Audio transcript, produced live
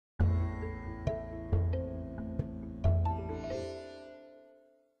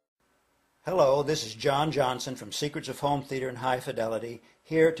Hello, this is John Johnson from Secrets of Home Theater and High Fidelity,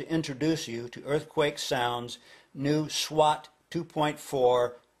 here to introduce you to Earthquake Sound's new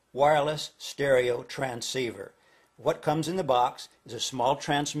SWAT-2.4 wireless stereo transceiver. What comes in the box is a small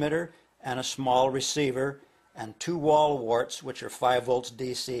transmitter and a small receiver and two wall warts, which are 5 volts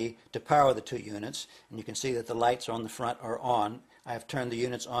DC, to power the two units. And you can see that the lights on the front are on. I have turned the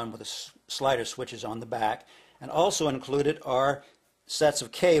units on with the slider switches on the back. And also included are sets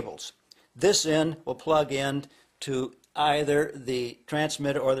of cables. This end will plug in to either the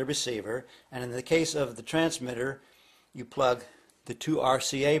transmitter or the receiver, and in the case of the transmitter, you plug the two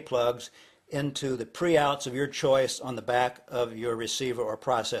RCA plugs into the pre-outs of your choice on the back of your receiver or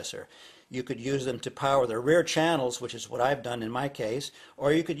processor. You could use them to power the rear channels, which is what I've done in my case,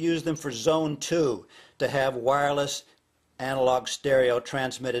 or you could use them for zone 2 to have wireless analog stereo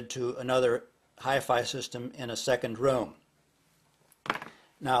transmitted to another hi-fi system in a second room.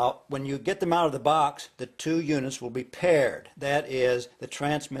 Now, when you get them out of the box, the two units will be paired. That is, the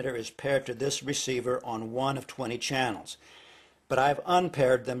transmitter is paired to this receiver on one of 20 channels. But I've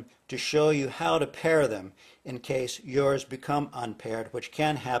unpaired them to show you how to pair them in case yours become unpaired, which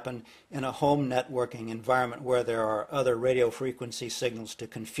can happen in a home networking environment where there are other radio frequency signals to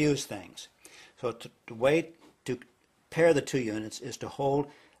confuse things. So the way to pair the two units is to hold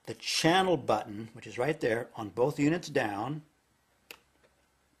the channel button, which is right there, on both units down.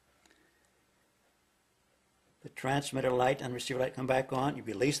 The transmitter light and receiver light come back on. You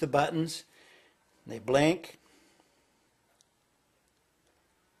release the buttons. They blink.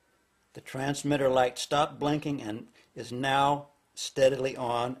 The transmitter light stopped blinking and is now steadily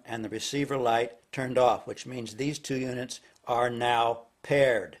on, and the receiver light turned off, which means these two units are now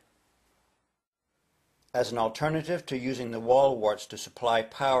paired. As an alternative to using the wall warts to supply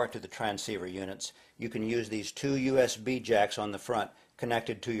power to the transceiver units, you can use these two USB jacks on the front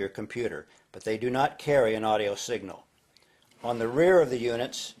connected to your computer, but they do not carry an audio signal. On the rear of the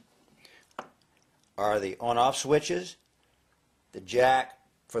units are the on-off switches, the jack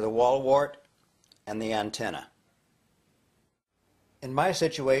for the wall wart, and the antenna. In my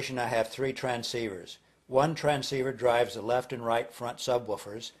situation, I have 3 transceivers. One transceiver drives the left and right front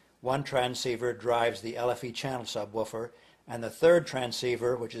subwoofers, one transceiver drives the LFE channel subwoofer, and the third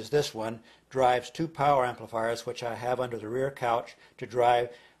transceiver, which is this one, drives 2 power amplifiers, which I have under the rear couch to drive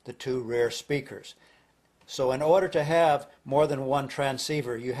the 2 rear speakers. So in order to have more than one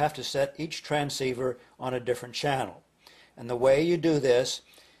transceiver, you have to set each transceiver on a different channel. And the way you do this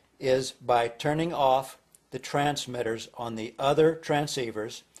is by turning off the transmitters on the other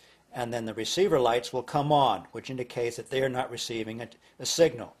transceivers, and then the receiver lights will come on, which indicates that they are not receiving a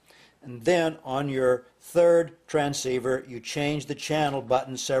signal. And then on your third transceiver, you change the channel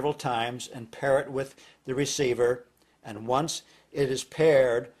button several times and pair it with the receiver. And once it is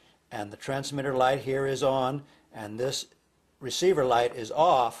paired and the transmitter light here is on and this receiver light is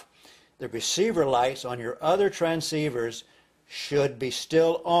off, the receiver lights on your other transceivers should be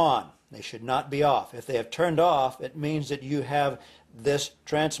still on. They should not be off. If they have turned off, it means that you have this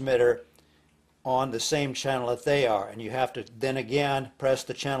transmitter on the same channel that they are, and you have to then again press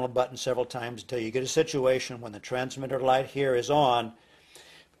the channel button several times until you get a situation when the transmitter light here is on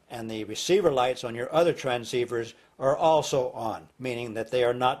and the receiver lights on your other transceivers are also on, meaning that they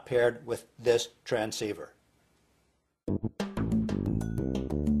are not paired with this transceiver.